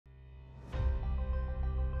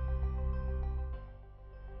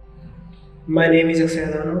My name is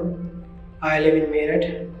Akshay. I live in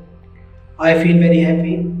Meerut. I feel very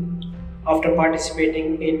happy after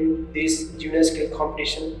participating in this junior skill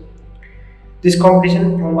competition. This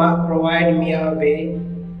competition provide me a way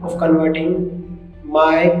of converting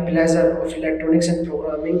my pleasure of electronics and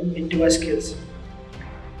programming into a skills.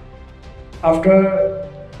 After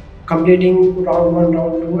completing round 1,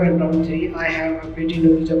 round 2 and round 3, I have a pretty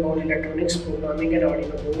knowledge about electronics, programming and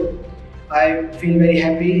Arduino board. I feel very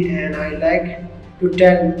happy and I like to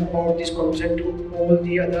tell about this concept to all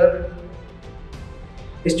the other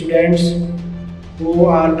students who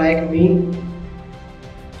are like me.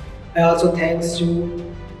 I also thanks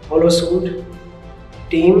to HoloSuite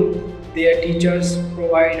team. Their teachers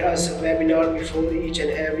provide us webinar before each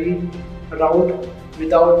and every round.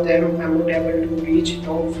 Without them, I'm not able to reach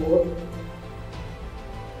round 4.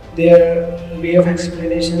 Their way of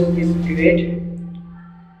explanation is great,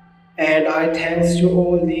 and I thanks to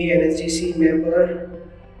all the NSGC member,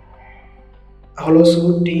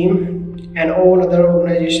 HoloSuite team, and all other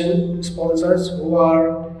organization sponsors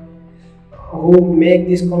who make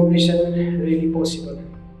this competition really possible.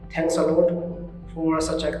 Thanks a lot for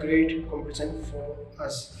such a great competition for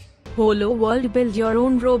us. HoloWorld Build Your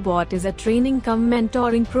Own Robot is a training cum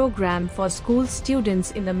mentoring program for school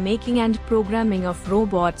students in the making and programming of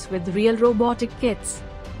robots with real robotic kits.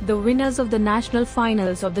 The winners of the national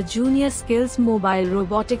finals of the Junior Skills Mobile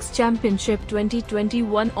Robotics Championship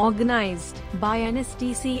 2021 organized by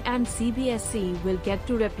NSTC and CBSE will get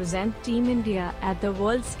to represent Team India at the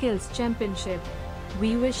World Skills Championship.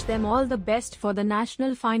 We wish them all the best for the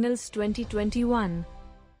national finals 2021.